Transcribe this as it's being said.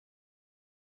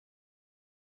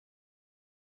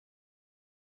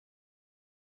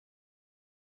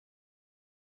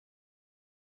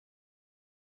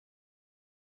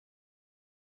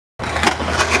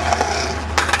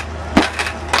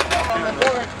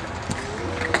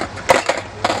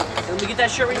that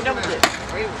shirt when you're done with it.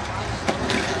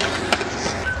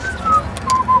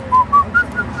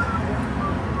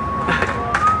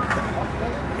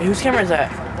 Hey, whose camera is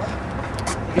that?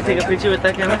 You can take a picture with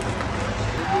that camera?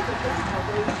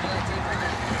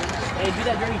 Hey, do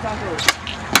that dirty taco.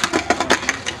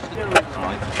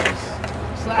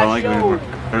 I don't like it anymore.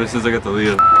 Ever since I got the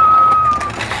Leo.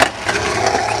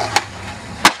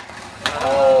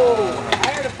 Oh, I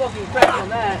heard a fucking crack on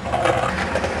that.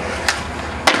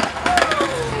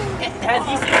 It has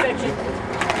yeast infection.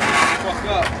 Fuck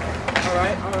up.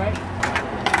 Alright, alright.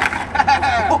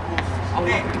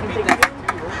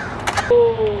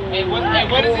 Hey,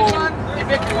 what is this on? Hey,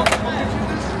 Victor, what picture is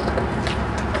this?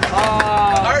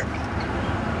 Art?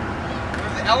 What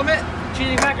is it? Element?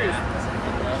 Cheesy crackers.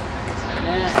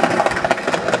 Yeah.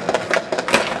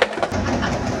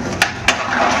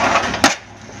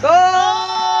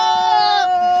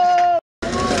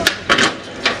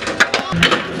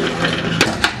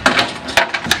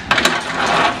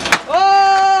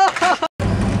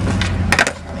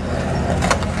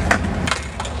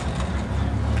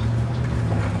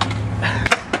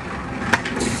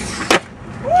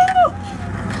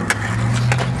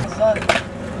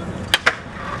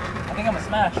 I think I'm a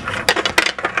smash.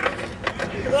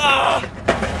 Ah!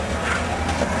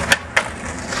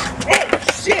 Oh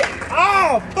shit!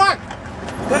 Oh fuck!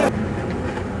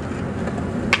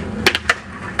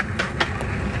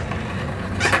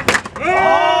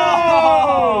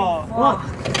 Oh! Fuck!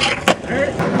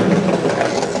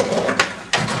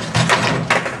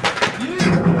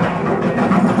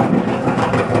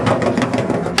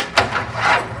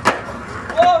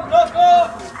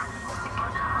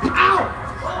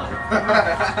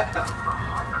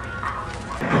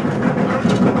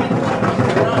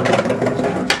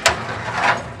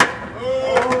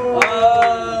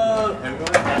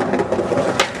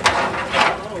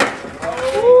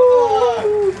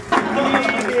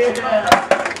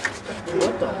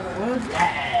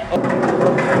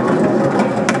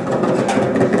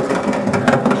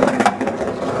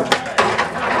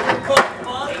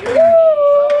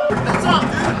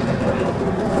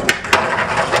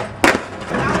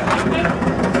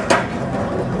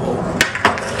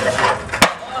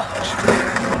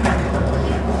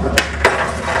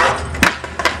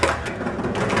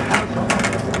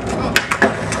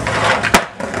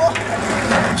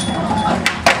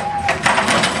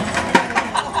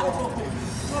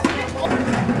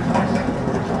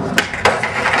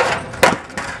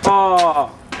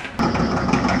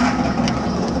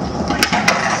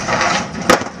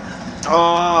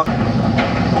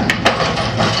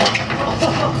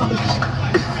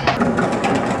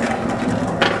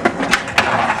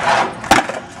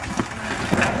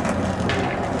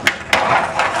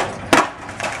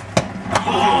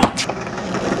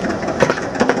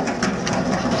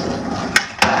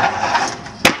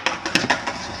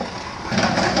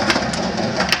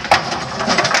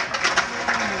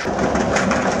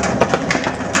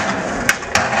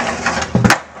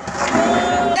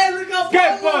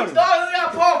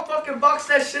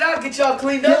 That shit out, get y'all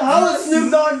cleaned up. How is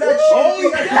Snoop Dogg that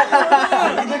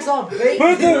shit? He looks all baked.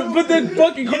 Put the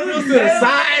fucking cameras to the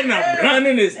side and a blunt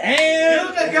in his hand. You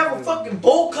look like you have a fucking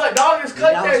bowl cut, dog. Just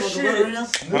cut that shit.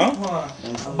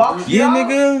 Huh? Yeah,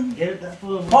 nigga.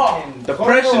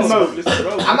 Depression mode.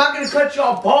 I'm not gonna cut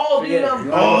y'all bald, dude.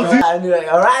 I knew it.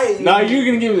 Alright. Nah, you're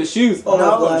gonna give me the shoes.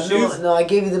 No, I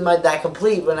gave you that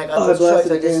complete when I got those shorts.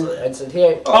 I said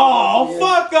here. Oh,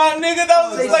 fuck off, nigga. That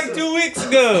was just like 2 weeks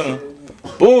ago.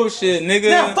 Bullshit, nigga.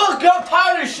 Now, fuck you. I'm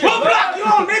tired of shit. What block you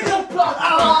on, nigga?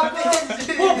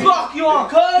 What block you on,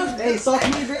 cuz? Hey, suck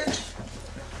me, bitch.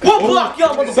 What block you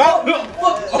on, motherfucker?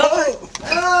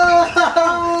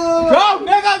 Go,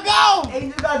 nigga, go. Hey,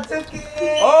 you got took it.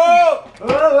 Oh.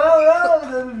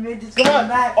 Come on.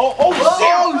 Back. Oh,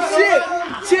 shit.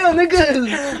 Chill,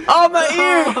 nigga. Oh, my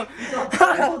ear.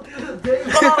 Oh,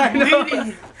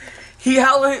 bleeding. He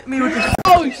hella hit me with the.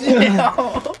 Oh shit! You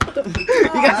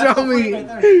guys are on me.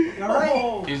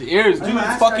 His ears, dude,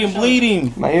 it's fucking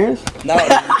bleeding. My ears? No.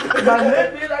 My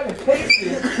lip is like a taste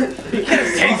it. You can't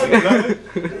taste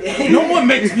it. No one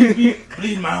makes me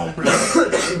bleed my own blood.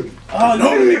 Oh, no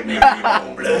one makes me bleed my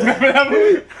own blood. Remember that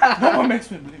movie? No one makes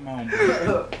me bleed my own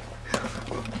blood.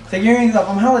 Take your earrings off.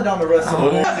 I'm hella down the rest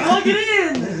of it. Plug it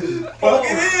in. Plug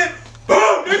it in.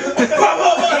 Boom,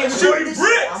 nigga. Shooting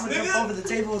bricks, I'm gonna nigga. jump over the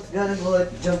table with the gun and we'll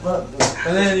let you jump up.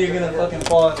 And then you're gonna fucking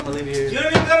fall and I'm gonna leave you here.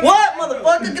 What,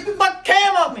 motherfucker? Get the fucking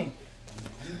cam off me.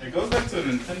 It goes back to a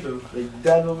Nintendo. They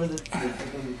dug over the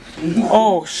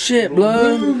Oh shit,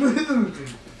 blood.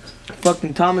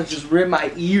 Fucking Thomas just ripped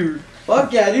my ear.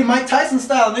 Fuck yeah, dude, Mike Tyson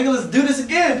style, nigga. Let's do this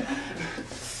again.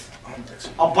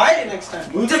 I'll bite it next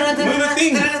time. Move the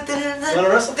thing. You wanna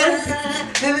wrestle?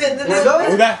 Wanna go?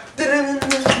 Move that. Get him!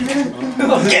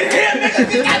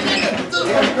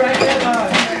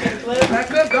 Back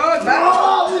up, dog. Back up.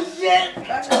 Oh shit!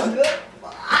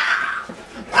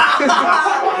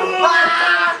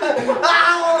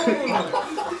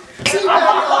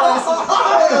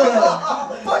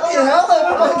 Fucking hell, I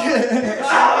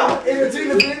fucking. In between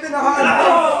the pin and the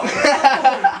hard place.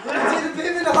 In between the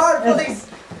pin and the hard place.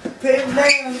 Pin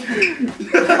man.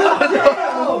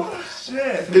 Oh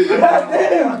shit. God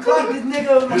damn, I caught this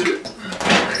nigga.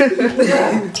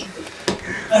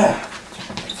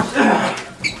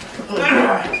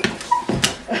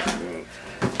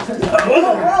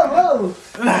 Whoa.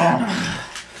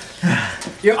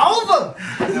 You're over!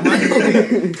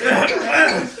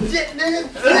 Shit,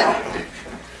 nigga!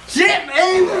 Shit,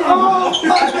 man! Oh!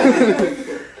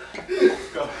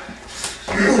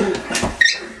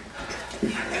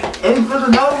 Aim for the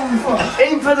nose!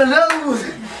 Aim for the nose!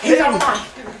 He's gonna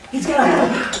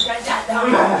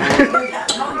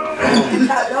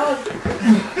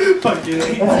fuck you.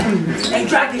 Hey,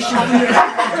 drag this shit.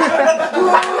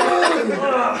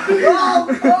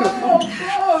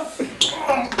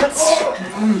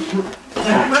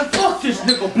 Man, fuck this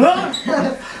nigga, blood!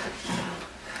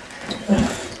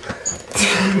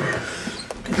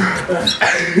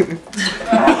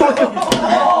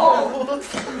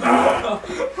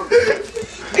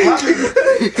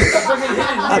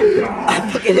 I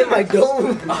fucking hit my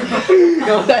dome.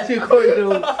 Yo, that's your core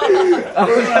dome.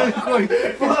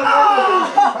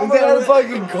 That was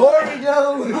fucking Corey,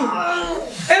 yo. And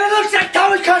it looks like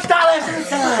Thomas Costales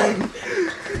inside.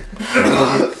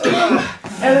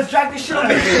 And let's drag this shit on.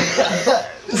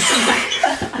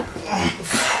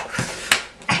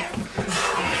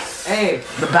 Hey,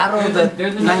 the battle of the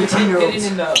 19-year-olds.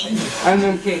 I'm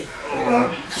okay.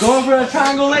 Going for a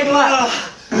triangle leg lock.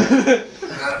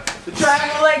 The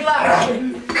triangle leg lock.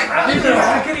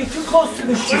 You're getting too close to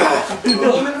the shit. Aim in the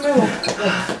middle.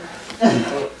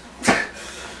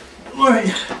 Alright.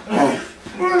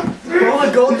 What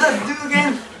the gold does do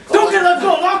again? Don't get let go.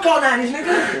 Lock on that,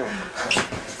 nigga.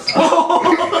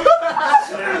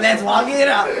 Let's walk it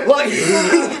out. Walk it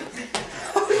out.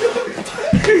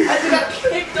 I just got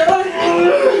kicked out.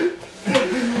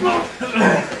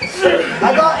 I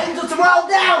got Angel Tomorrow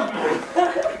down!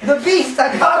 The beast,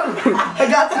 I got him! I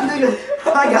got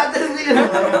this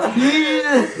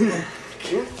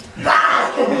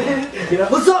nigga!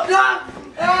 What's up, dog?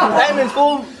 Hey, Miss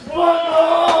Fool.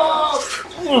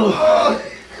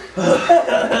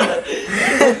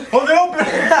 Hold it open.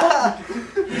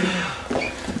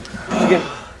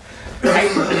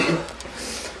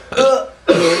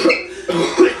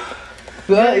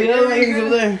 You know what you do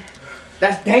there?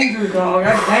 That's dangerous, dog.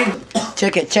 That's dangerous.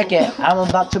 Check it. I'm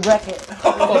about to wreck it.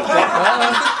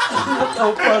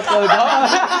 Oh, fuck, dog.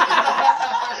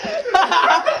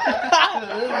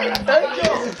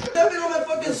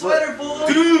 Sweater, fool.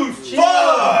 Dude,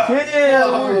 fuck!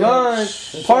 Yeah, we're done.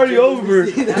 Party over.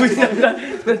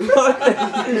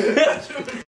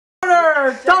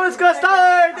 Thomas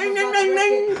Costello! Ding, ding, ding,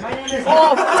 ding!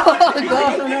 Oh, fuck!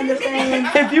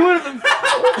 If you would have...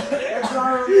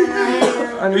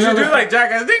 We should do like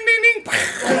Jackass. Ding, ding, ding!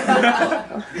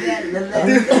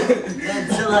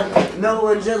 No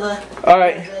Angela.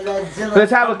 Alright,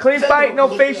 let's have a clean fight, no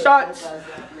face shots.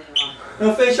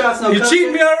 No face shots, no You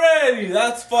cheated me already!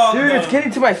 That's fucked. Dude, it's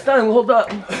getting to my stomach. Hold up.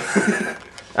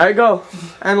 Alright, go.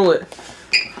 Handle it.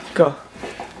 Go.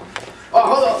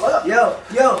 Oh, hold up. Yo,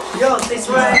 they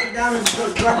swear down and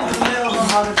go drop in the middle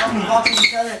of how they're fucking walking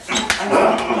each other.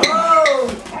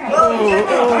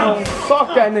 Whoa! Fuck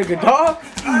that nigga, dog.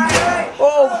 Alright.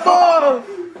 Oh, fuck.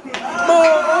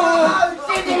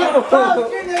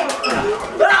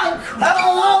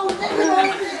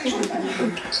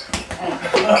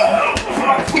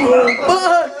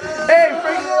 Hey,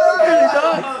 Frank,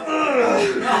 dog.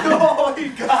 Oh my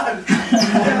god!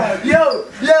 Yo!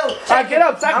 Alright, get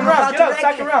up, second round. Get up,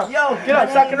 second round. Yo! Get up,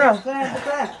 second round.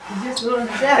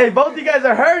 Hey, both you guys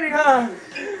are hurting, huh?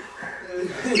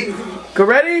 Go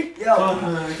ready? Yo!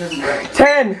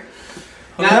 10,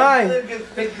 9,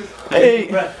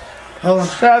 8,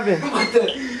 7,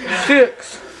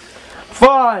 6,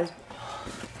 5,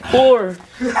 4,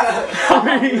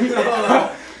 3,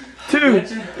 2,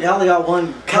 You only got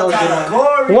one color.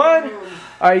 1.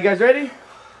 Alright, you guys ready?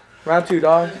 Round 2,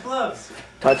 dog.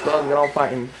 Touch gloves, get on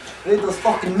fighting. Need those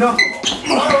fucking knuckles.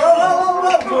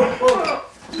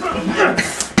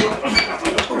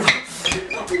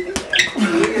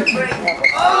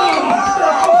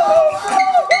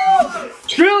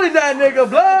 Drilling that nigga,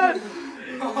 blood!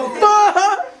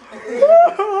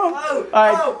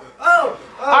 Alright.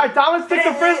 Alright, Thomas took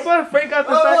the first one. Frank got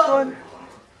the second one.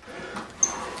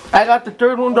 I got the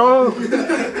third one, dog.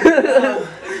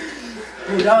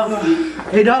 Hey, dog.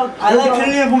 Hey, dog. I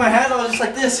couldn't even put my hands. I was just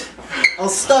like this. I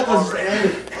was stuck. I was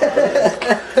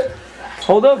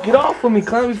Hold up, get off of me,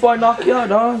 Clem, before I knock you out,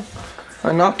 dog.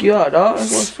 I knock you out, dog.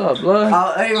 What's up, blood?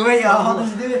 Hey, wait, how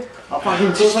does he do it? I'll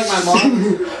fucking feels like my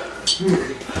mom.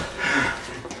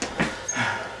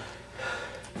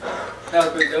 That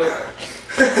was pretty dope.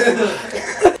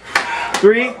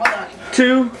 3,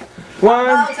 2, 1.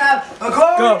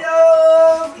 Go.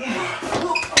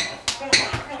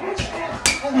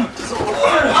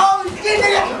 Oh, get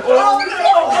it!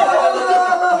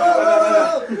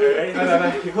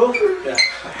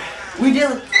 We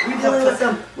dealing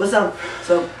with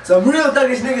some real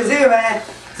thuggish niggas here, man.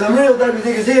 Some real thuggish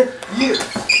niggas here. You.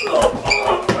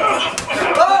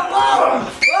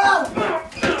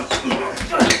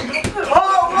 Oh,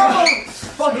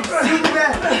 fucking see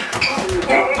man.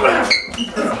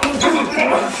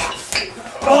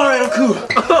 Alright, I'm cool.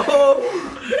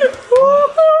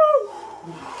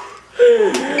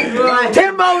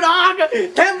 Timbo, dog!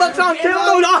 10 bucks on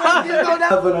Timbo, dog!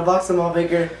 But a box of my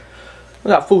bigger.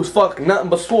 That fool's fucking nothing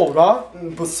but swole, dog.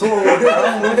 But so,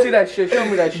 Let me see that shit. Show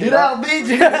me that shit. get out, bitch.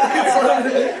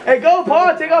 Hey, go,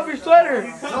 Paul. Take off your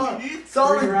sweater.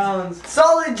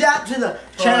 Solid jab to the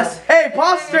chest. Hey,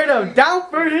 Paul straight up down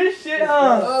for his shit,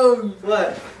 huh? Oh,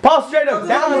 what? Paul straight up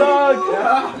down, dog.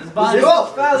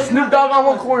 Snoop Dogg on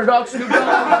one corner, dog. Snoop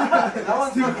Dogg.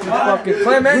 Fucking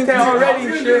Clemente already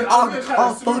and shit.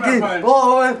 I'm fucking.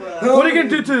 What are you gonna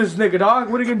do to this nigga, dog?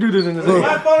 What are you gonna do to this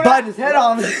nigga? Bite his head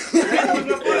off.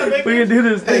 What are you gonna do to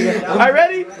this nigga? Alright,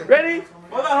 ready? Ready?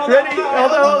 Ready?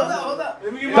 Hold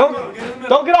on.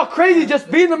 Don't get all crazy. Just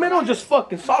be in the middle and just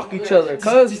fucking sock each other,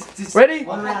 cuz. Ready?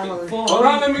 Hold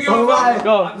on, let me get my ball.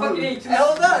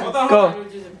 Go. Go.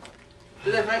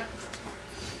 Do that, Frank.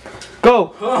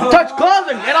 Go. Touch gloves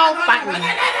and get on fighting.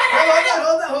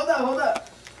 Hold up.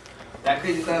 That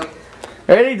crazy sound.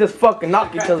 Ready? Just fucking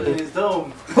knock each other.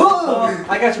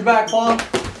 I got your back, Paul.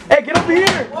 Hey, get over here.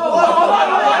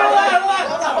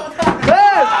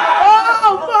 Yes.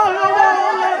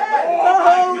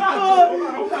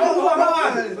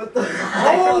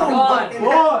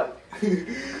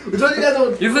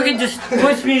 You fucking just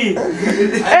push me.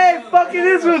 Hey, fucking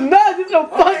this was nuts. This is a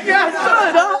fucking ass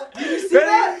son, huh? Did you see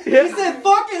that? He said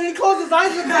fuck it and he closed his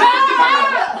eyes and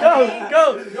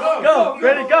Go.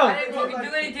 Ready, go. I didn't fucking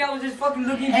do anything. I was just fucking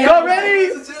looking. Go,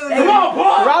 ready? Come on,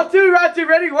 Paul. Round two.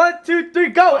 Ready? 1, 2, 3,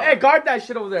 go. Hey, guard that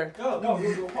shit over there. Go.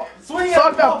 Swing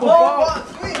Suck that football.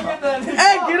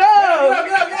 Hey, get up.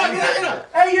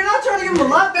 Hey, you're not trying to give him a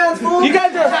lap dance, fool. You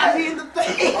guys are in the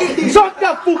face. suck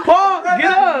that football.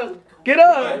 Get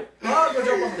up.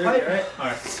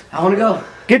 I want to go.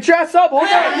 Get your ass up. Hold on.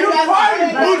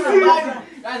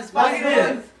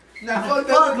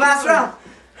 Fuck, last round.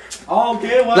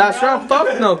 Okay, well. Last round.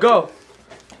 Fuck no. Go.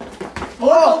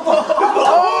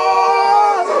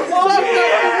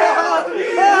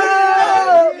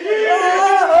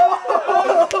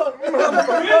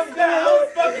 That was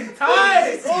fucking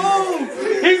tight.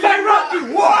 He's like Rocky.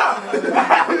 What?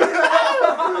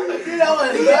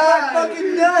 Fucking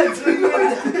nuts.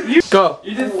 Go.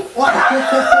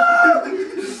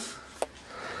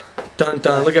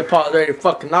 Dun. Look at Paul ready to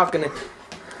fucking knocking it.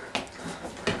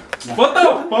 What the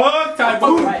fuck? Type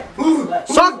of.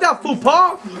 Suck that fool,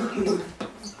 Paul.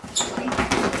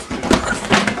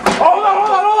 Hold on.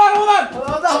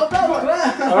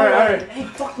 Alright. Hey,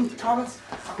 fucking Thomas.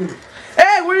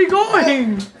 Hey, where are you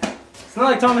going? It's not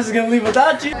like Thomas is gonna leave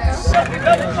without you.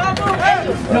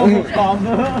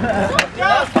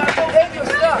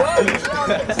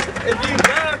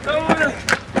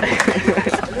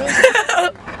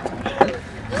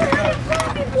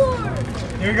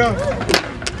 Here we go.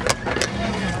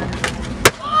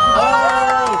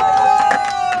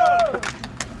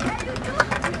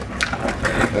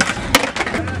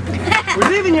 We're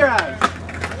leaving your ass.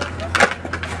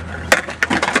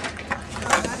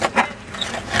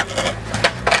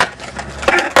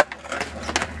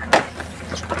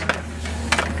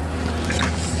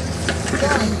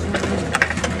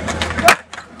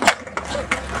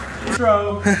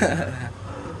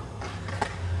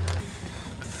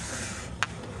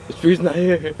 This food's not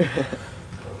here.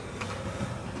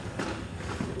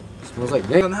 Smells like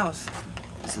dick on the house.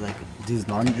 It's like dude's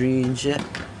laundry and shit.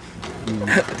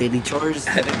 Daily chores,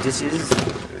 dishes.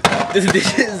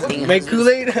 Dishes. Make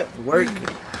Kool-Aid. Work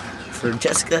for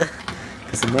Jessica.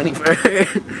 Get some money for her.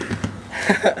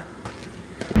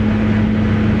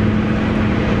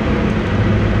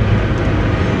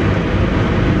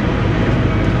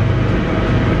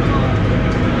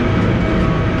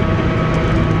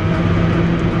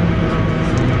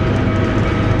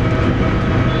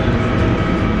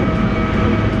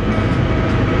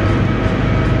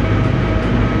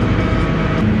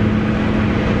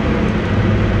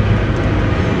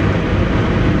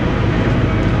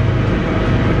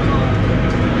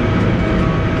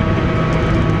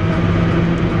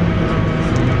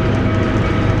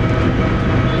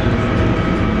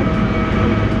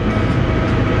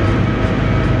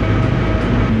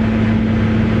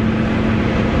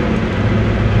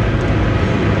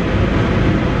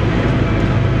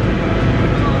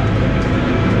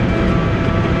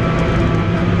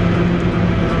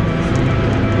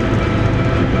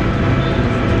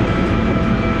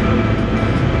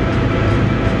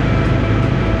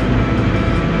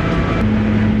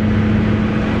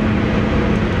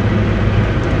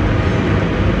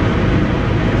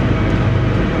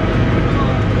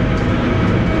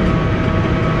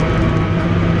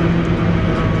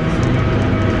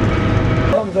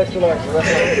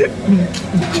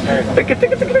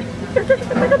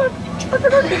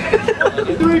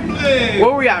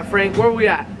 Where we at, Frank? Where we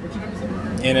at?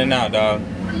 In and out, dog.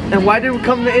 And why did we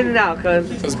come to In and Out? Cause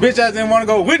bitch ass didn't want to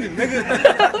go with it, nigga.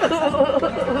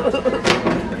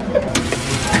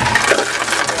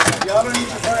 Y'all don't need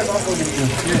to fry off over here.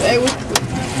 hey,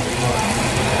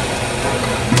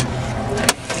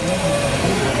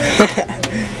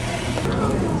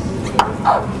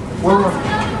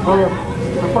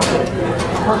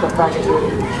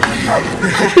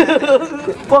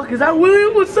 fuck, is that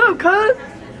William? What's up, cuz?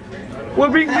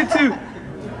 What brings me to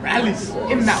Rallies.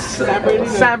 In and out.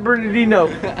 San Bernardino?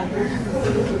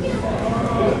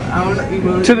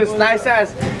 To this nice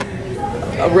ass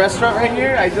restaurant right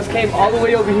here. I just came all the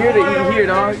way over here to eat here,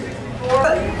 dog.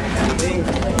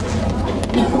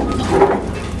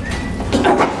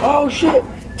 Oh shit!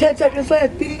 10 seconds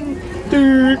left. Ding,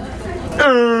 ding.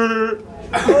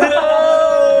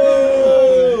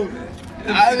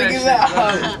 I think it's that.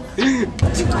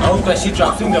 I hope that she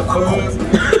drops in the club.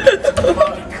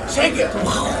 Shake it.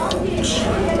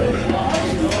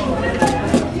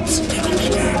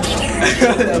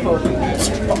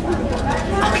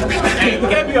 Hey, you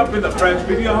can't be up in the French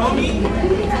video, homie. You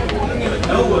don't even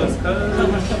know us,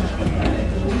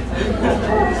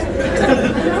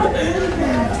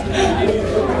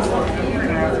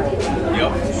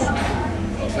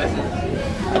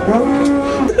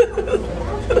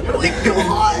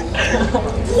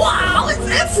 Wow, it's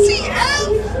STF!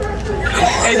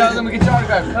 Hey, dog, let me get your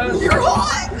autograph, cuz. You're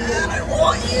hot, man. I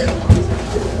want you.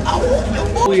 I want you.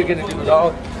 What you gonna do,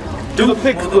 dog? Do the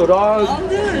pixel, dog.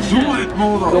 Do it,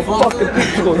 The fucking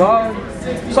pixel, dog.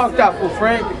 Suck that fool,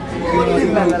 Frank.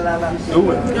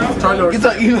 Do it. Try to Get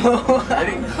the emo.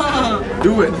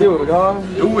 do it. Do it, dog.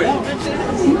 Do it.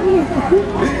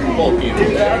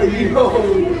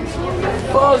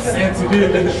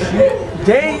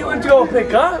 Dang, you went to go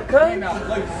pick up, cuz.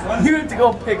 You went to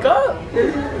go pick up.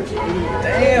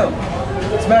 Damn.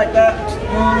 Smack that.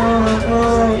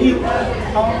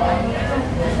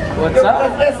 What's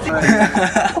up?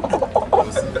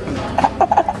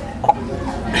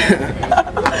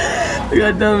 Look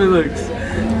how dumb it looks.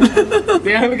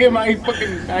 Damn, look at my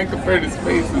fucking, I compared his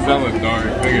face to Selma, dog.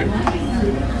 Look at.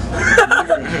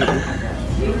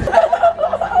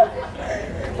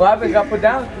 What happened? Got put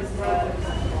down?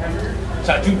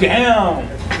 Shut you down.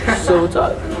 So what's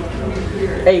up?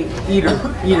 Hey, eater,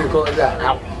 go like that.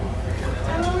 Ow.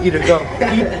 Eater, go.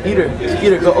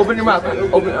 Eater, go. Open your mouth.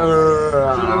 Open.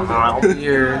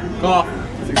 Here. Go.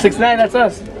 6'9", that's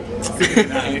us.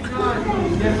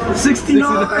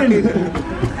 69.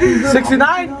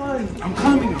 69? I'm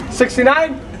coming.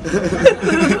 69?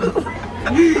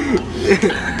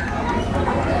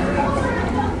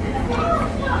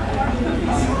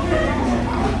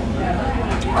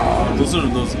 Those are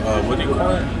those, what do you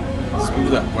call it?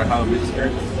 Schools that wear Halloween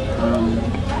skirts.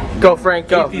 Go, Frank,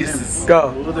 go. Go. It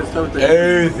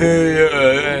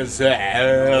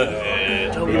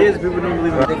is, people don't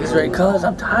believe it. Niggas right, cuz.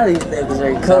 I'm tired of these niggas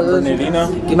right, cuz.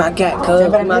 Get my cat, cuz.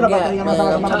 Get my cat, man.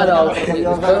 I'm tired of all these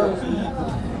niggas, cuz.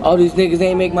 All these niggas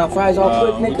ain't make my fries all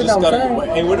quick, niggas. I'm saying.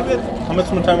 Hey, what is it? How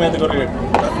much more time we have to go to your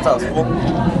cousin's house?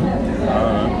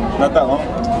 Not that long.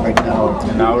 Like an hour.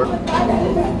 An hour.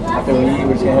 After we eat,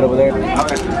 we're just gonna head over there.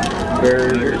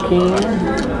 Burger King.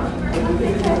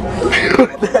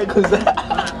 What the heck was that?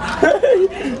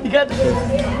 You got the...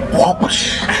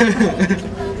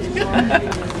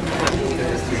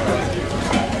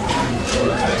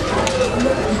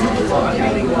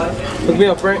 Look me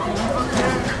up, Frank.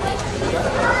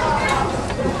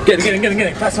 Get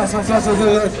it. Fast.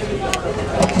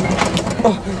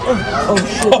 Oh,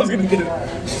 shit. I was gonna get it.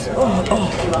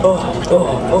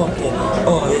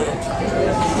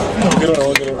 Get it.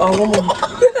 Oh,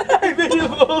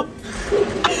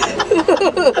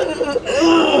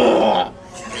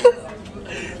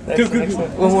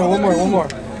 one more. One more.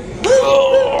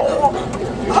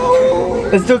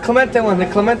 Let's do Clemente one, the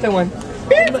Clemente one.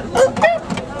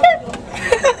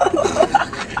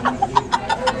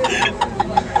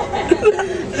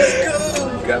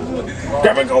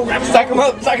 Grab it, go. Stack him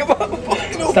up,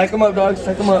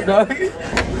 dog.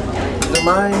 They're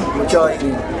mine. What y'all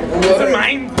eating? Those are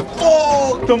mine.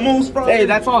 Oh, the most fries. Hey,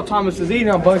 that's all Thomas is eating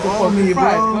on bunch of fucking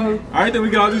fries, bro. Alright, then we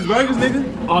got all these burgers, nigga.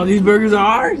 All these burgers are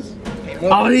ours.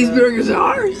 All these burgers are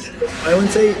ours. I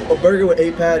wouldn't say a burger with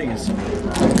 8 patties.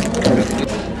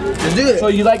 Let's do it. So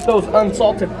you like those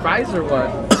unsalted fries or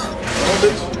what?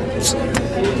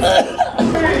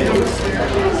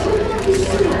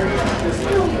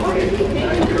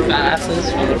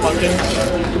 Asses, motherfucker.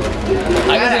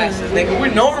 I got asses, nigga.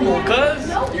 We're normal, cuz.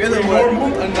 You're the one.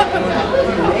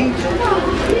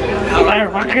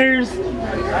 Motherfuckers.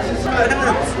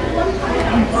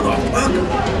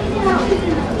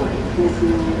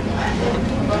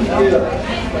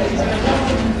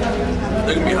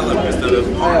 Look at me, how I messed that up.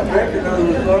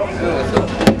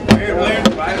 Here, Blair,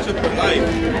 buy a chip for life.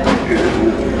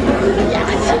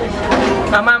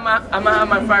 I'm at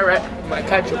my fire right. My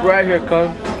ketchup right here,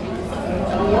 cuz.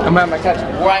 I'm at my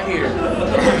ketchup right here.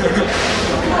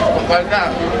 Like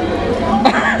that.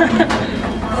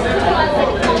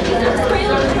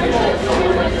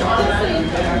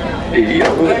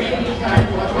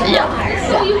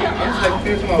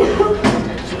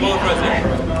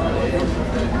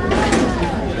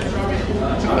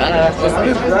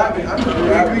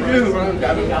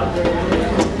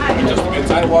 Just a bit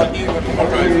tight while eating with my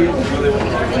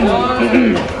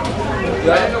I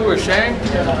didn't know we were sharing.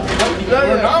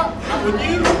 We're not. Not with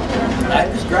you. I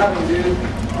just grab them, dude.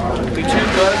 You too,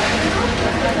 bud.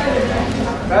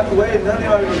 By the way, none of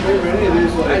y'all even pay for any of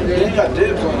these. Like, they ain't got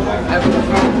dibs on them.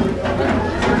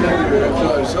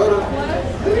 Soda.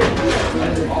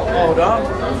 Oh, dog.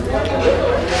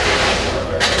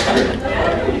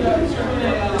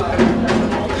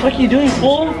 What are you doing,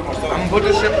 fool? I'm gonna put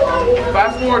this shit.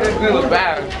 Fast forward, this thing was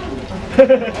bad.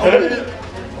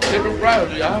 Different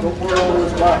fries, y'all. Don't pour it all over the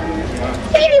spot.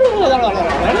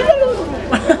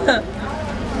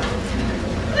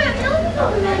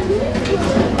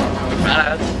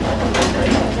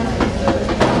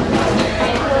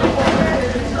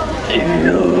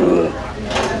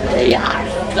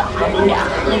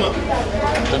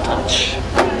 The touch.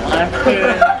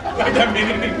 That made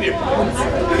any difference.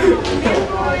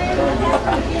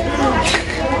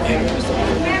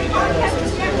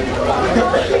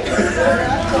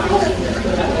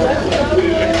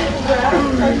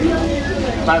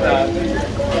 My bad.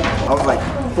 I was like,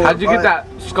 How'd you get that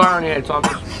scar on your head,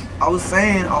 Thomas? I was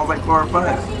saying, I was like 4 or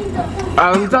 5.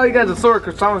 Let me tell you guys a story,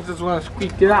 because Thomas just want to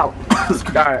squeak it out.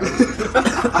 Alright.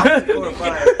 4 or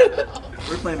 5.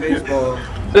 We're playing baseball.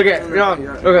 Okay, okay.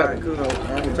 Alright, cool.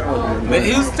 Man,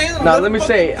 he was saying. Now let me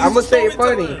say, I'm gonna say it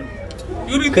funny.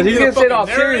 Because he's gonna say it all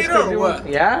serious.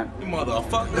 Yeah? You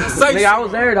motherfucker. Nigga, I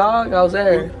was there, dog. I was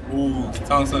there. Ooh,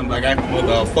 tell something like I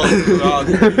motherfucker, dog.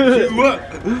 What?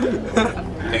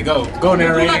 Okay, go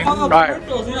there, Ray. Alright. You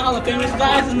know how the famous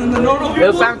guys and then the normal It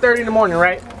was 7:30 in the morning,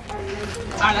 right?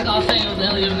 Alright, like I was saying, it was the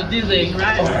hell of the dizzy,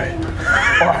 right?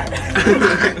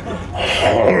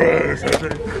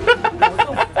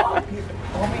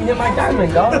 Hit my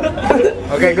diamond, dog.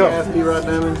 Okay, go.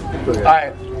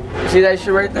 Alright. See that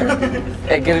shit right there?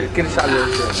 Hey, get a shot of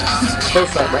this shit.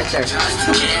 Close up, right there.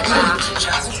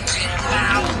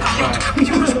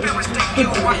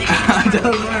 I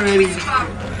done already.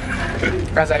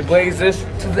 As I blaze this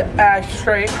to the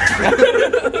ashtray.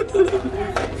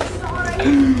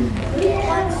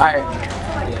 Alright.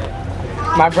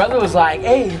 My brother was like,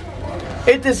 hey,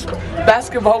 hit this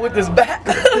basketball with this bat.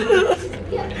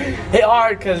 Hit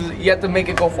hard because you have to make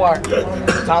it go far.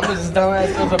 Thomas is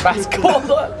dumbass throws a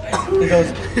basketball up. He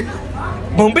goes,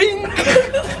 boom bing.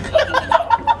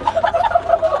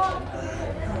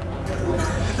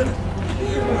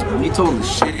 He told the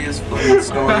shittiest fucking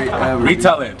story ever.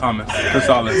 Retell it, Thomas.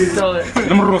 Cristales. Tell it.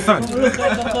 Numero 5.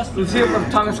 Let's hear from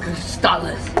Thomas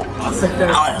Cristales.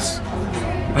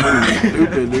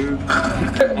 Stupid, dude.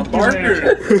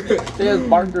 Barker. There's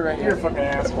Barker right here, fucking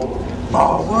asshole.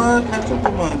 Oh, what? That's a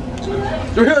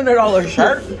 $300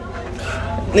 shirt?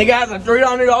 Nigga has a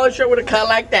 $300 shirt with a cut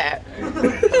like that.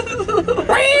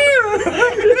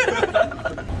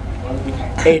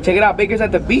 Hey, check it out. Baker's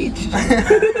at the beach.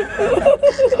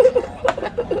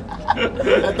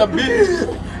 At the beach.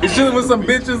 He's chilling with some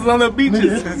bitches on the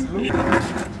beaches.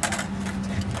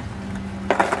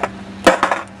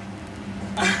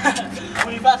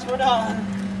 When you fast forward down.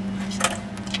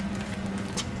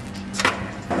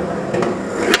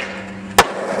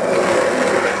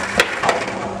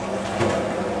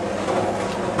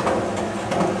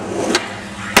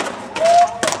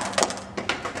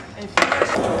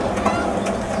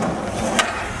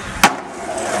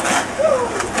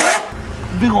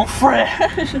 Big ol'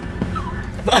 fresh.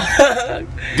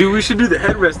 Dude, we should do the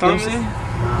headrest, Thomas.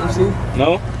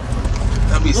 No?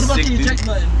 That'd be What about sick, the dude. eject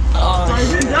button?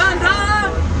 Done.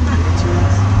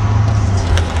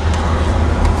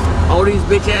 All these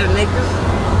bitch ass niggas.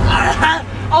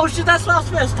 Oh shit, that's what I was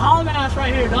supposed. Tom ass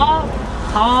right here, dog.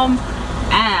 Tom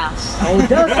ass. Oh, it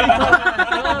does.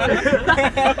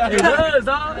 It does,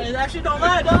 dog. It actually don't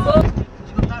lie, dog.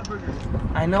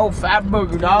 I know, fat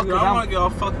burger, dog. Dude, I don't want to get all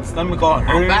fucking stomach all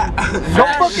hurt.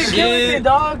 Don't fucking kill me,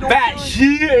 dog. Don't Fat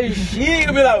kill me. shit. Shit.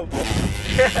 Gonna be like.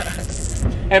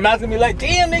 And man's gonna be like,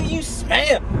 damn, nigga, you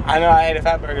smell. I know I ate a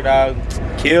fat burger, dog.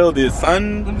 Killed it,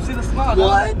 son. Let me see the smile.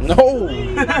 What? No.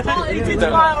 That's all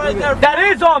right there. That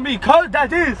is on me, cuz.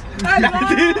 That is.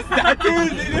 That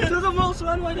is, nigga. There's a most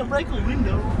one way to break a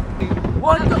window.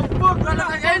 What the fuck? Do I look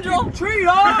like Angel? Tree,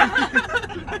 dog.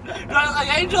 Do I look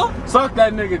like Angel? Suck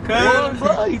that nigga, cuz.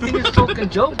 Bro, you think it's a fucking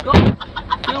joke, dog?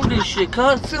 Film this shit,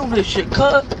 cuz. Film this shit,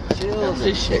 cuz. Film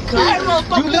this shit, cuz. You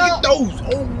look at those.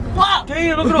 Oh, Wow.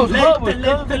 Damn, look at those bubbles, cuz.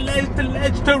 The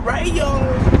ledge to rail.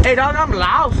 Hey, dog, I'm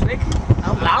lost, nigga.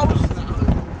 I'm lost.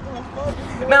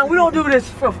 Man, we don't do this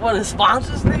for the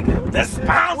sponsors, nigga. The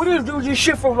sponsors? We just do this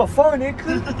shit for the fun, nigga.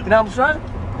 You know what I'm saying?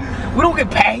 We don't get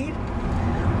paid.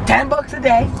 $10 a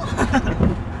day.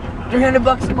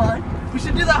 $300 a month. We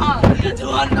should do the hot.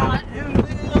 $200.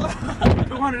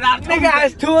 $200. Nigga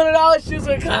has $200 shoes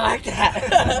or kind like that.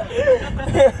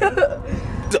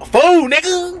 Fool,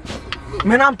 nigga.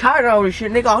 Man, I'm tired of all this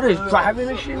shit, nigga. All this driving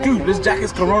and shit, nigga. Dude, this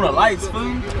jacket's Corona Lights,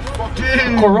 fool.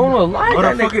 Corona Light. What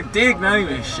a fucking dick, not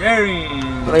even sharing.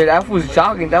 Like, that was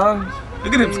jogging, dog.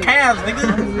 Look at them calves, nigga.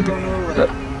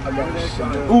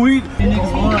 Ooh,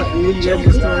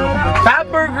 Fat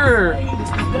Burger.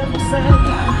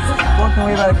 Walking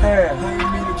way back there.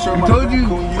 We told you.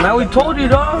 Man, we told you,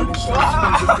 dog.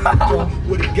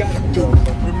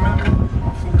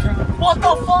 What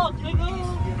the fuck, nigga?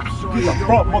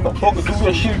 Motherfucker, do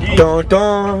that shit again. Dun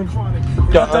dun.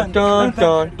 Dun dun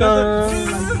dun dun.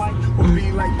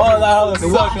 All that hoes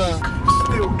suck, huh?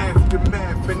 Still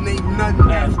aftermath and ain't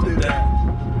nothing after that.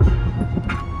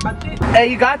 Hey,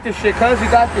 you got this shit, cuz. You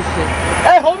got this shit.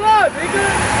 Hey, hold on, nigga.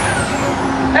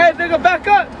 Hey, nigga, back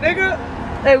up, nigga.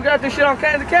 Hey, we got this shit on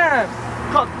can to can.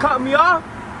 Cut me off.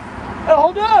 Hey,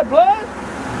 hold on, blood.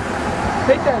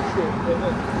 Take that shit.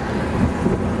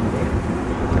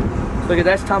 Look at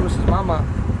that's Thomas's mama.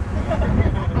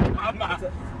 Mama.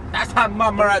 That's how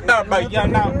mama right there, bro. Yeah,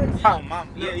 now. Oh, mama.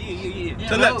 Yeah.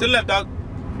 To the left, dog.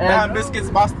 Brown biscuits,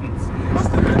 Boston's.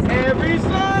 Every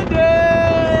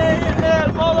Sunday,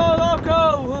 El Polo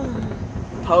Loco.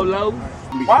 Polo.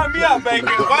 Wind me up, baby.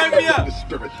 Wind me up.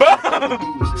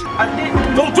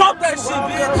 Don't drop that shit,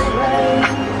 bitch.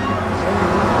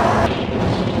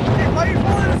 Hey, why you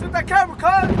pulling us with that camera,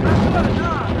 cuz?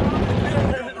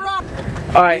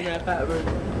 Alright.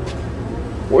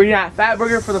 We're eating at Fat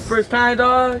Burger for the first time,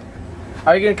 dog.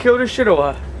 Are you gonna kill this shit or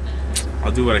what?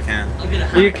 I'll do what I can. You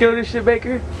gonna kill this shit,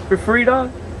 Baker? For free,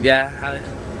 dog? Yeah.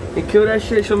 You kill that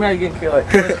shit? Show me how you gonna kill it.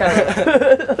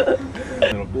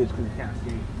 Little bitch, cause you can't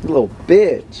see. Little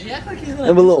bitch.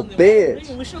 I'm a little bitch.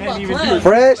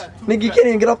 Fresh? Nigga, you can't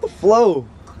even get off the flow.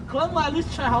 Clem might at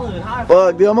least try holding high.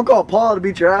 Fuck, dude, I'm gonna call Paul to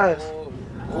beat your ass.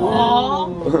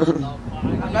 Oh.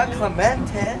 I'm not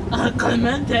Clemente.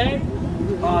 Clemente.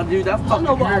 Oh, dude, that fucking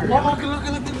hurt. Look.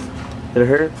 It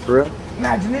hurt, for real?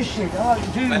 Imagine this shit, dog.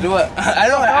 Dude. I do what? I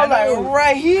I was like,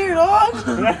 right here, dog.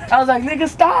 I was like, nigga,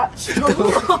 stop.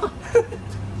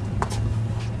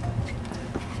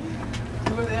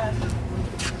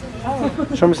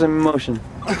 Show me some emotion.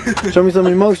 Show me some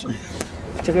emotion.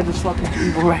 Check out this fucking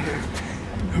people right here.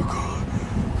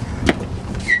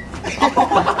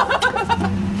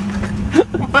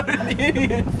 What an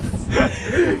idiot.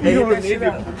 You're an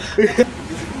idiot.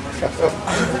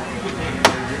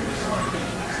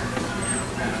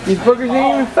 These fuckers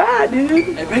ain't even fat, dude.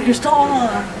 Hey, Baker's tall,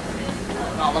 huh?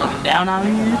 I'm looking down on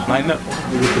me. Line up.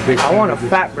 I want a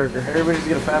fat burger. Everybody's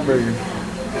get a fat burger.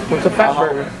 What's a fat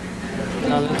burger?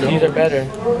 No, these are better.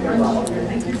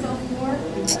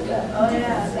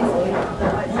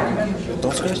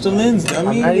 Don't scratch the lens,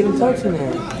 dummy. I'm not even touching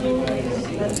it.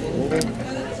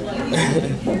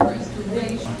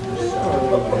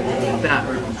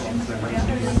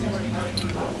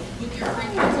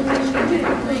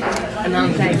 And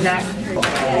I'm saying that.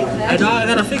 Hey, dog, I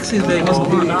gotta fix these things. Come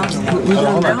on, dog.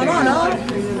 Come on, dog.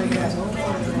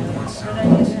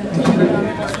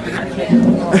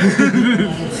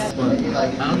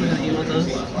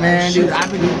 Man, dude, I've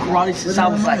been doing karate since I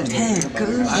was like 10,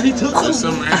 cuz. I need to go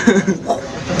somewhere.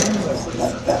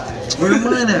 Where am I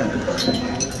at?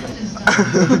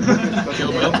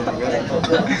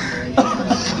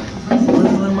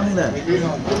 Where am I at?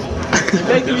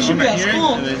 Baker, you should be at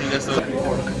school.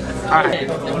 Alright.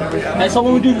 Hey, so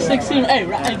when we do the 16, hey,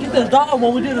 right, get this, dog.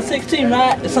 When we do the 16,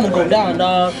 right, it's gonna go down,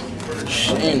 dog.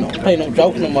 Ain't no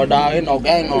joke no more, dog. Ain't no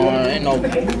gang no more. Ain't no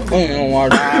more,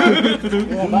 dog.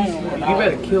 You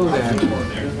better kill that. Ain't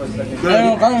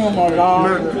no gang no more,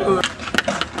 dog.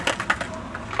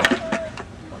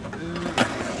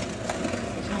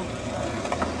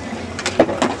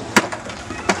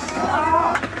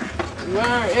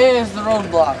 Where is the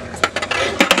roadblock?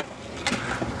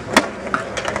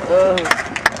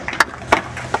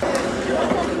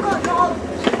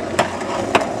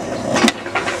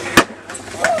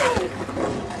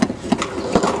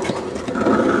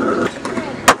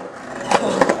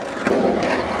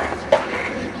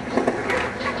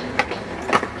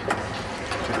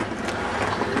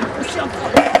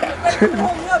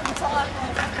 up, you talk.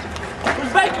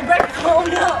 Break it,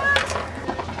 hold up.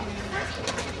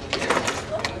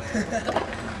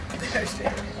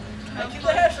 Keep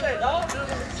the hair straight, dog.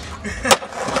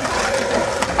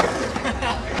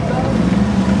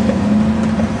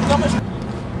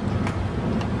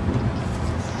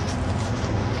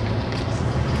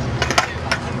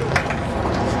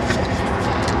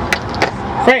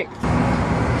 Frank.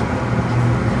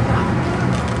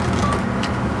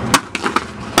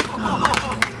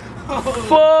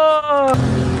 Fuck.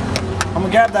 I'm gonna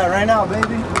grab that right now,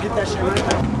 baby. Get that shit right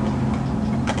now.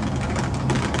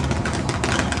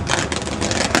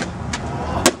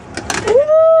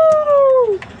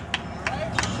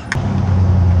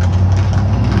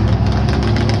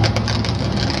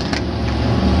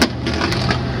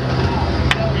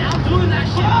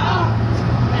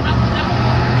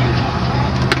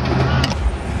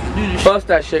 Bust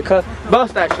that shit, cuz.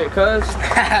 Bust that shit, cuz.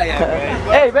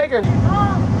 Hey, Baker.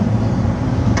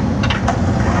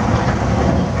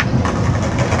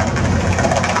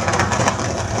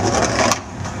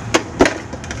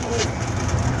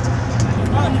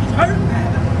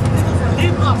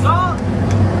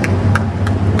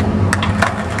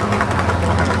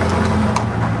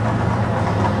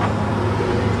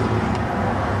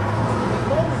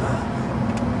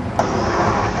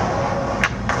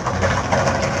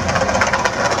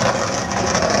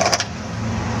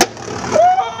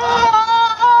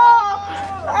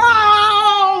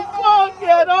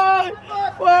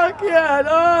 Fuck yeah,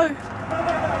 dog!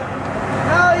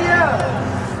 Hell yeah!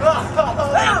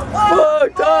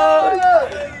 Fuck, dog!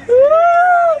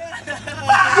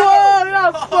 Fuck,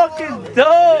 that's fucking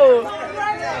dope!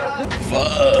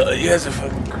 Fuck, you guys are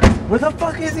fucking. Where the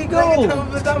fuck is he going?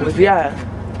 Yeah.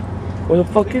 Where the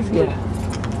fuck is he at?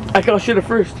 I can shit it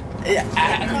first.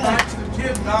 Back to the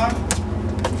kid, dog.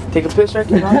 Take a piss right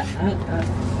there, dog.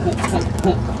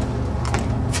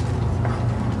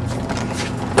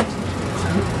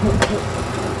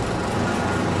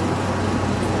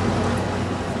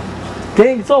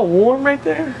 Dang, it's all warm right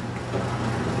there.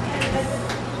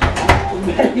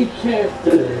 Very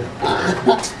careful.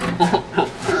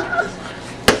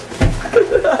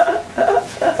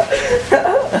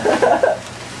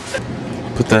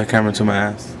 Put that camera to my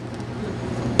ass.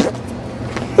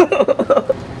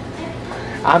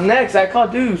 I'm next. I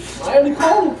called Deuce. I already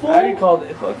called him, fool. I already called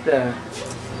it. Fuck that.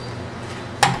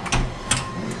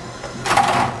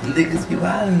 Niggas be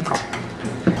violent.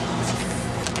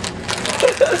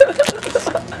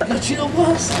 Chill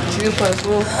bus. Chill bus,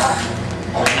 fool.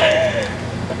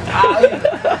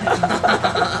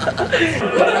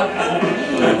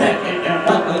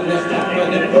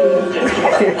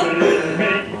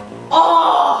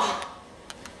 Oh!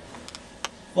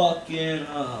 Fucking,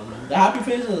 the happy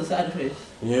face or the sad face?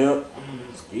 Yep.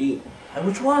 Sweet. And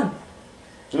which one?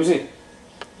 Let me see.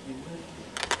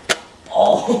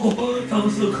 Oh, that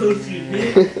was so close to you,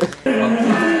 bitch.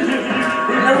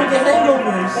 Never get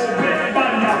hangovers.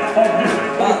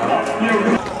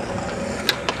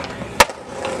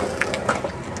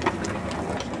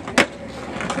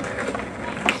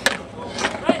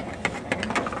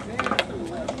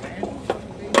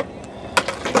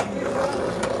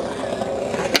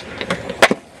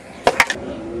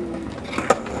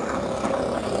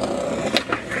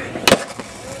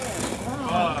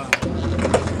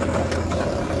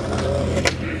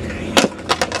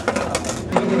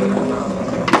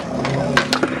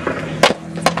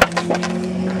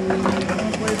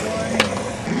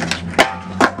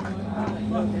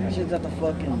 At the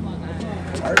fucking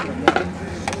target, man. I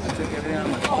took everything out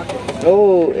of my pocket.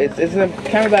 Oh, it's in the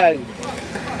camera bag.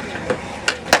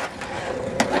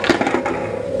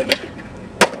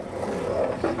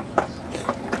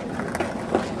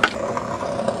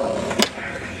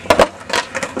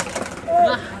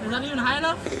 Is that even high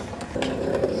enough?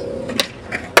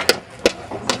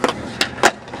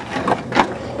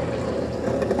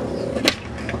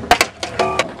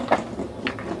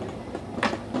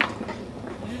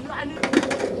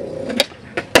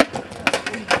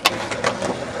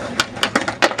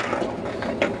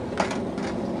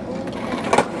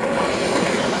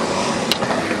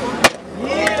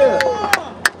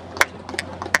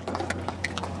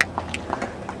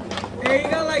 Hey, you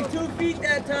got like 2 feet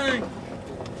that time.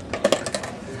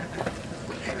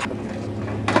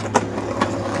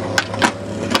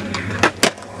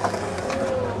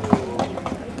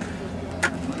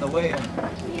 On the way.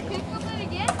 You pick up it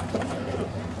again?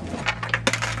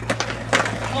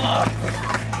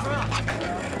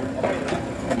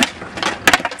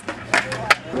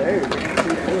 There you go.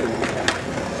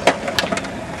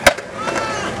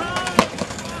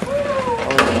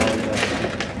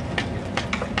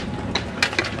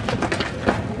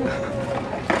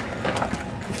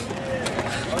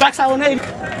 backside 180.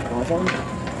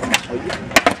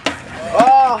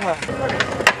 Oh.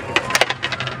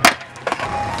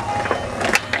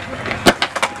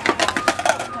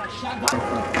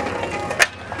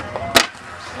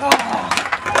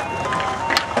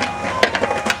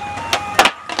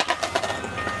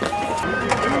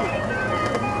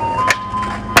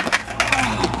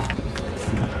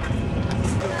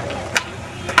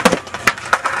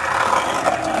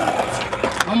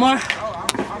 One more.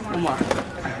 One more.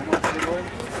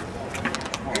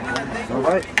 All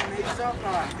right.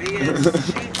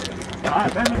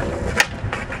 Alright, baby.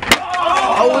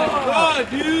 Oh, God,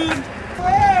 dude.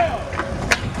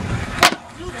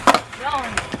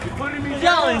 Who's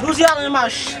yelling? Who's yelling in my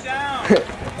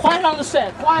Quiet on the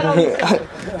set. Quiet on the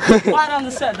set. Quiet on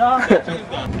the set, dog.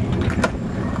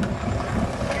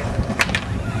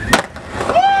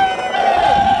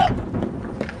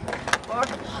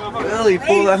 Really,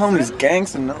 fool, that homie's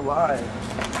gangster, no lie.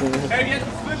 Hey, you have to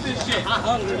flip this shit. I'm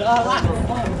hungry, dog.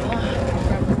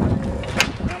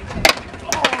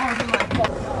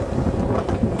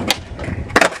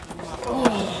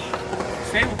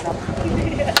 Stay with them.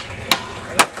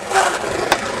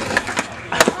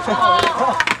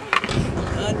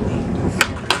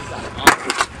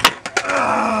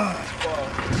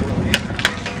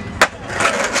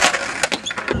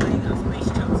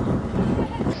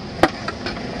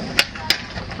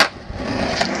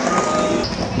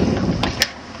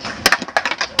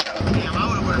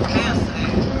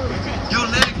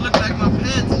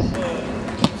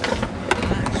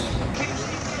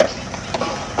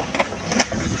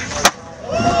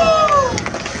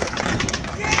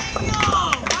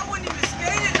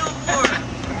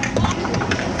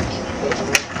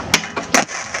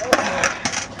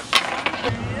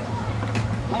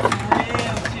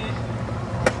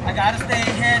 I gotta stay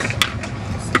ahead.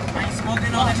 I ain't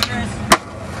smoking all that stress.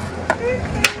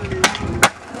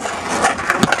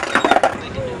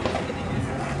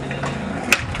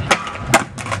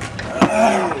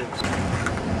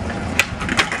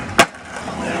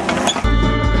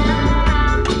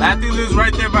 Matthews is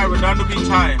right there by Redondo Beach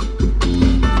High.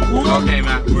 Okay,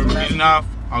 man, we're meeting off.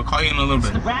 I'll call you in a little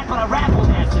bit. Rap on a rap on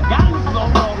that shit. Got him slow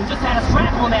roll. Just had a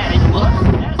strap on that. It was.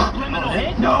 That's a criminal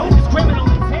hit. No, it's criminal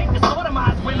intent to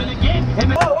sodomize women again. You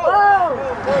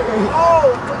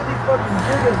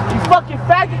fucking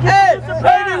faggot. Hey,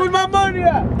 hey, where's my money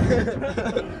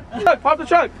at? Pop the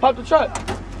truck. Pop the truck.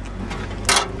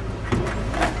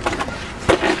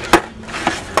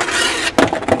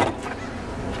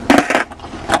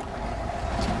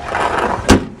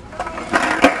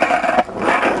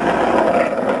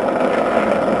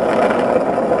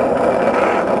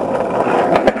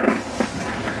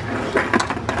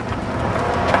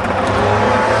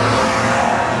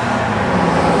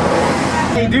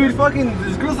 Dude, fucking,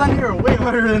 these girls down here are way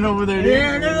harder than over there, dude.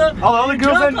 Yeah, nigga. All the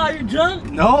girls Jump, how you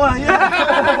jump? No,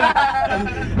 yeah.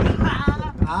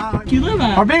 You live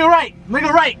at? Or make it right. Make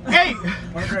it right. Hey.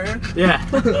 Yeah.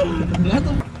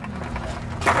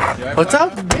 What's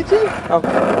up, bitches?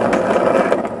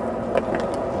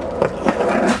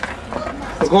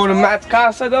 We're going to Matt's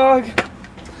casa, dog.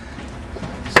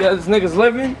 See how this nigga's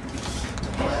living?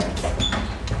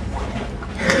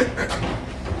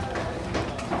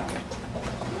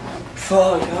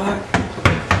 Fuck, dog.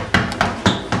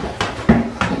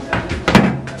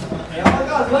 Hey, all I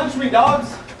got is lunch meat, dogs.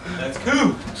 That's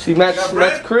cool. See Matt's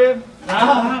crib?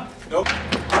 Nope.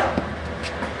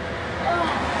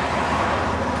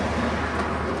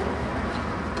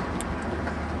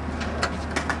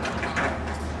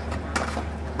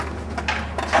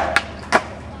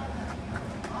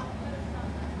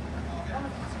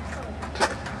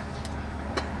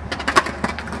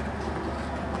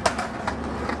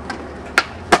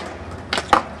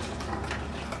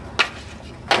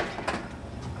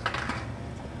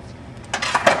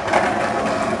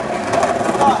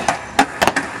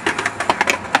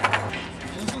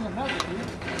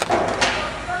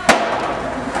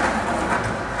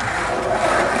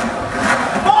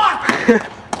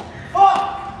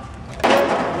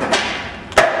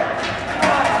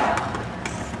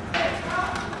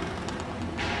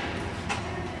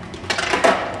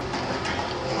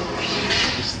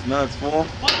 Nuts, fool.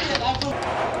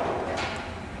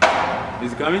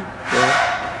 Is he coming? Yeah.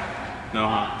 No,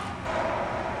 huh?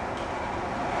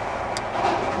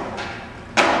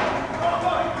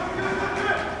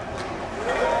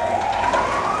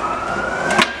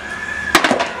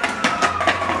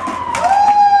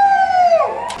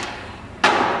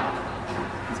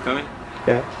 He's coming?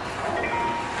 Yeah.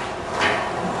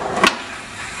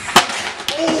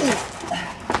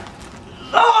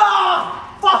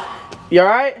 You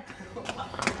alright?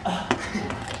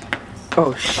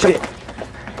 Oh shit.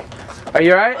 Are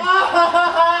you alright?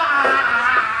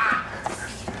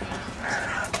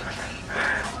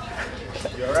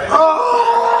 You alright?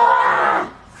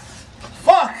 Oh!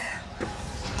 Fuck!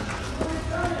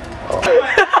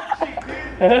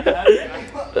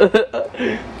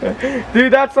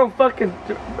 Dude, that's some fucking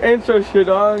intro shit,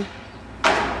 dog.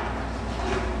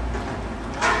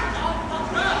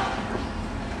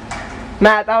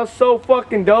 Matt, that was so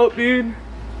fucking dope, dude.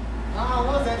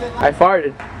 I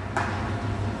farted.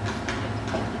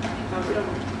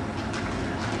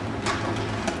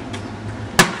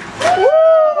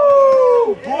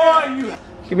 Woo! Boy, you.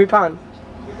 Give me a pound.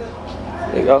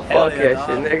 There you go. Fuck yeah,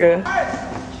 shit, nigga.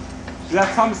 You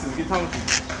got Thomas's. Get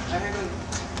Thomas's.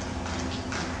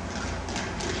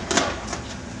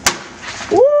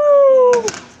 Woo!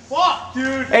 Fuck,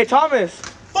 dude. Hey, Thomas.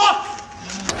 Fuck!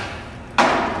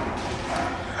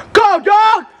 Go,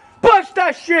 dog! Push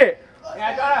that shit! Yeah,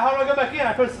 I got it. How do I go back in?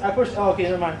 I pushed. Oh, okay,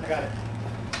 never mind. I got it.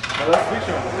 Now let's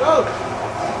picture him. Go!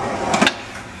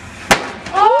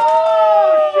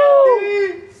 Oh,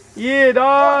 shit! Yeah,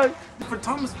 dog. For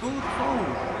Thomas, pull the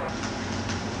phone.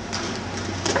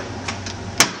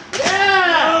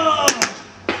 Yeah!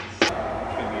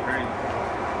 Should be hurting.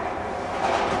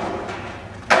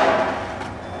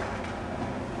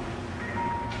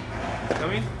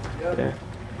 Coming? Yeah.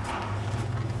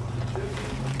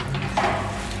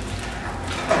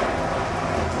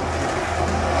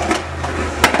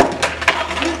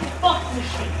 Fuck this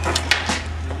shit.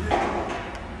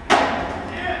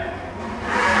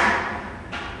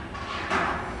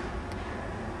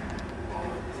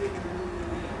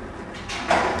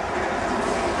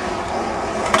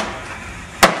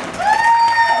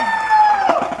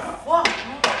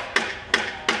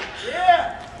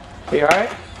 You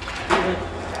alright?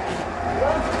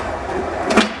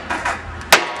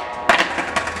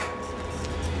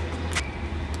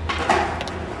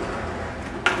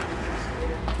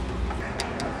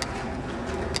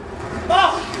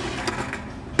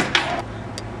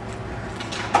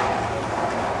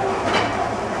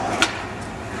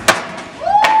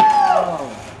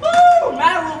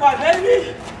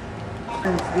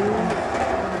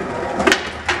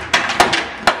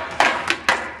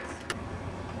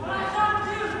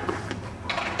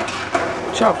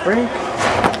 Watch out, Frank.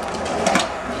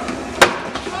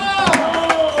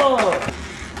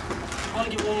 I want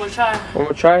to give one more try. One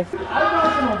more try.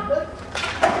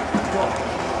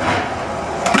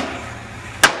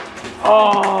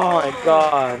 Oh my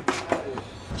god.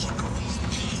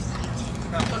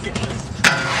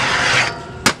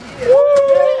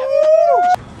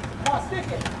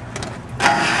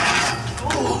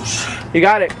 You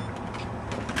got it.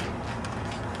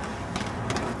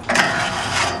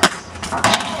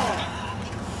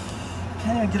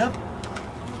 Can't even get up.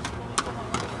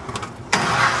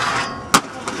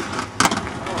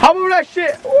 How about that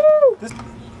shit? Woo!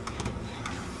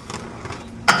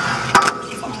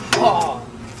 Oh.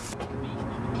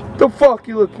 The fuck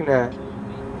you looking at?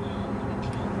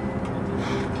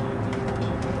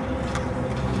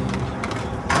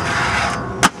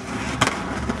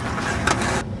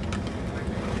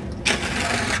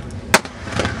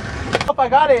 I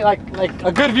got it, like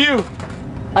a good view.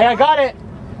 I got it,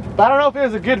 but I don't know if it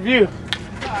was a good view.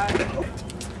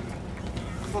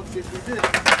 Fuck this, we did.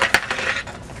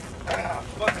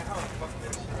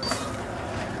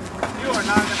 You are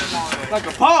not gonna know it. Like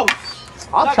a post.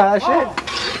 I'll try that shit.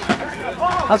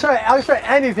 I'll try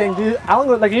anything, dude. I don't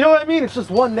know, like, you know what I mean? It's just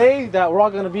one day that we're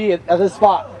all gonna be at this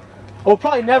spot. We'll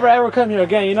probably never ever come here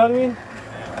again, you know what I mean?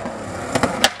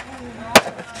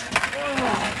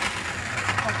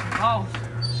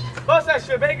 Bust that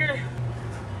shit, Baker.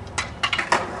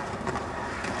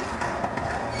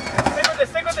 Stick with it,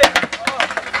 stick with it.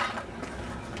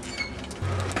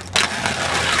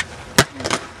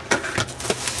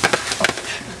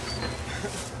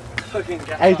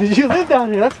 Hey, did you live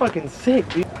down here? That's fucking sick,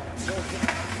 dude.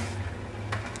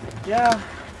 Yeah.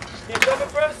 Can you jump it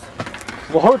for us?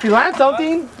 Well, if you land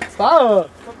something, stop.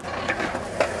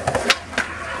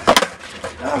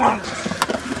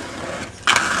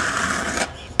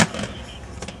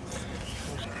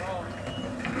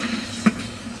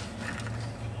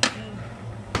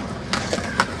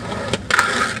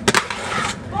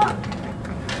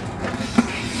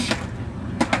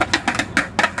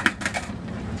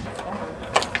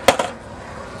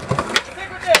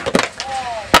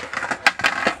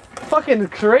 Fucking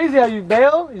crazy how you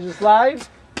bail. You just slide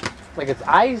like it's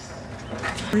ice.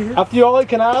 After you ollie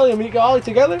can ollie and we can ollie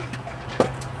together.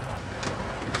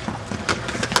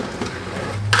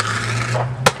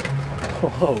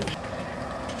 Whoa.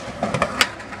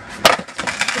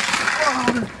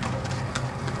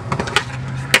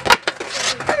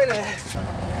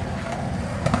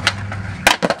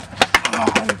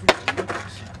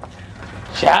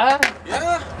 Yeah?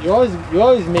 Yeah. You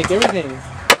always make everything.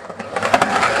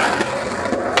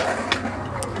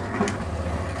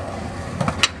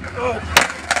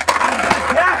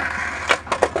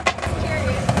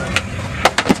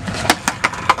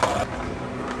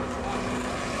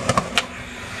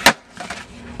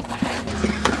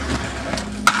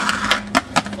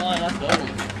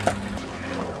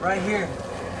 Right here.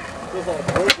 Feels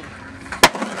like broken.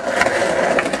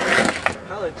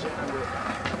 Hella jammed it.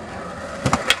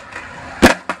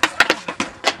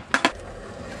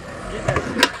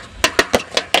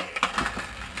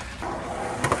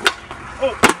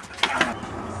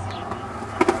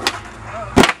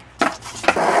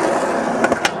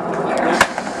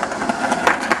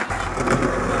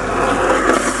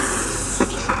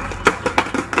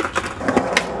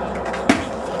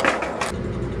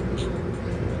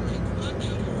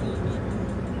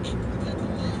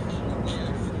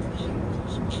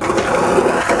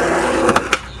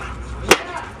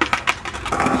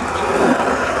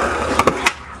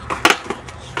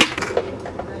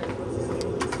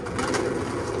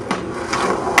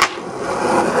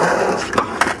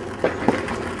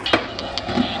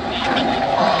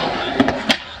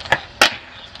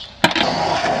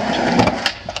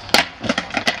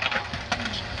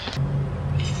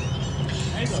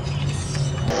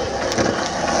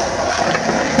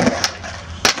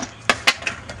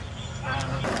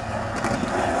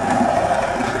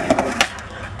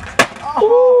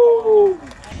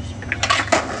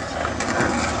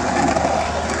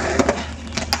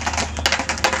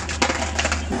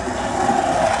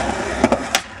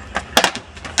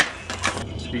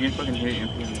 You can fucking hit him.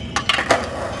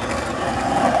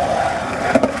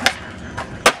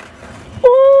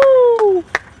 Woo!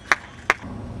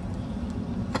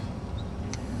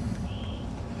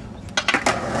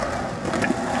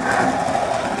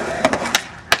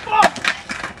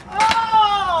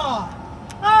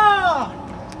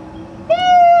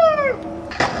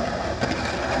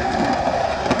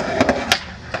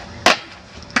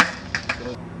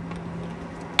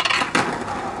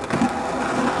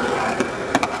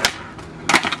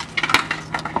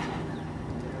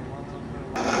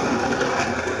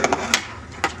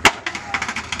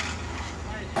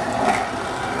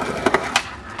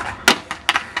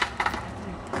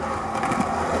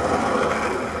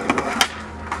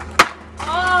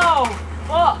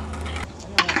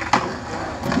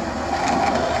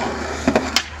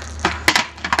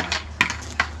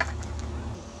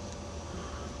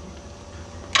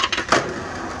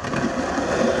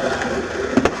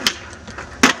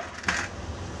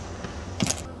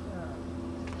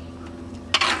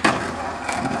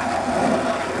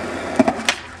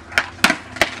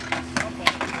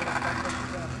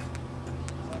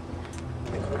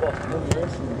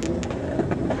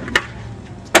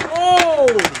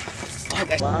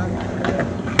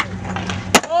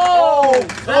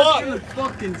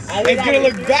 It's gonna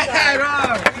look bad,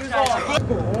 huh?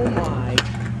 Oh my.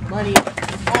 Money.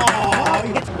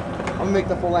 I'm gonna make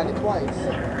the full landing twice.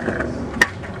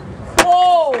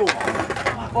 Oh!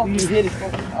 Fuck, you hit his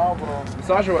fucking elbow.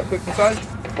 Massage or what? Quick massage?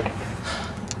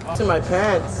 It's in my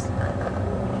pants.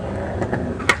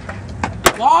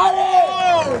 Got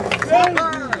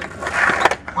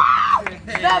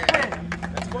Stop it!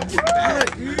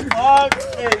 Fuck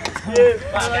it,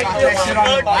 that shit on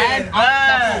the land.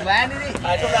 Landed it?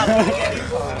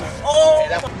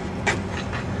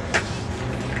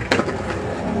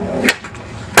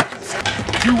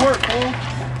 You work, fool.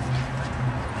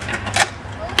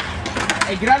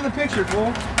 Hey, get out of the picture,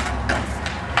 fool.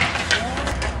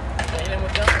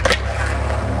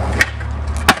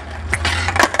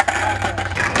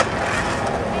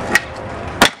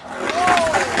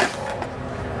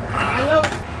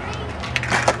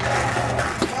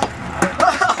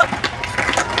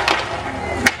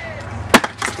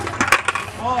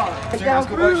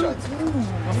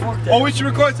 Oh, we should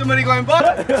record somebody going by.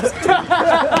 What the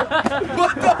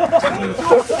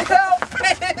fuck,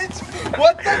 bitch?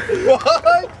 What the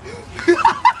fuck?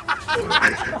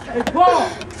 Hey, Paul!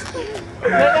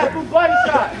 Let that fool body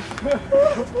shot!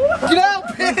 Get out,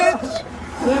 bitch!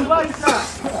 Let him body shot!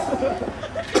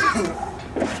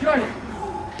 Johnny!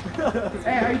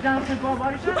 Hey, are you down for a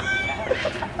body shot?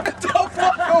 Don't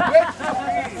fuck away from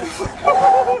me!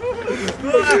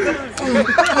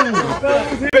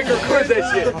 Big record that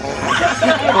shit.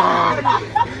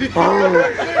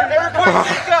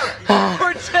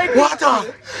 What the?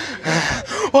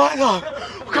 What the?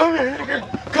 Come here, nigga.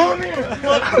 Come here.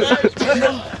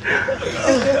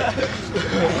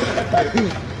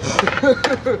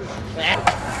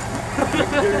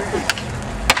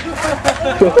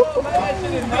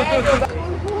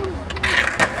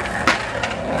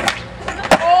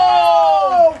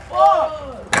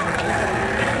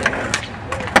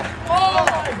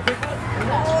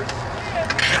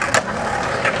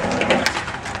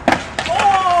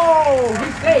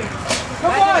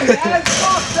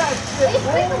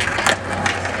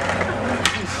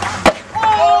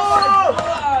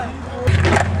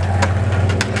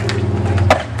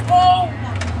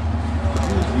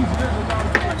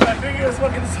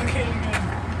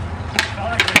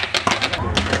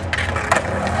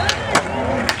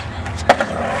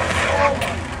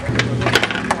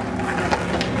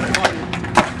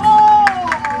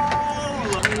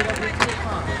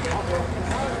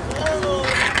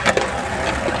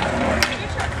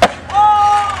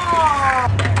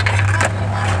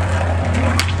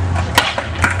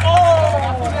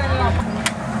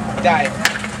 Die.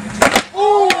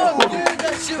 Oh, dude,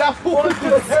 that shit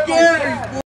was scary.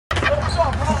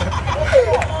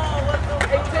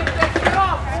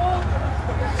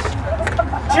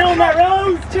 Chill, my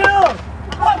Rose, chill!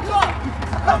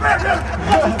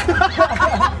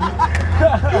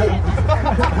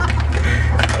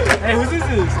 Hey, whose is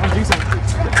this? I'm doing something.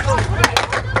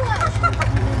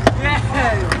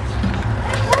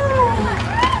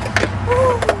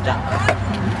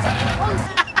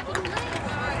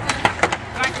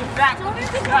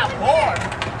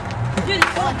 Dude,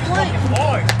 it's so blank.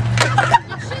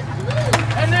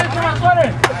 And there's my sweater!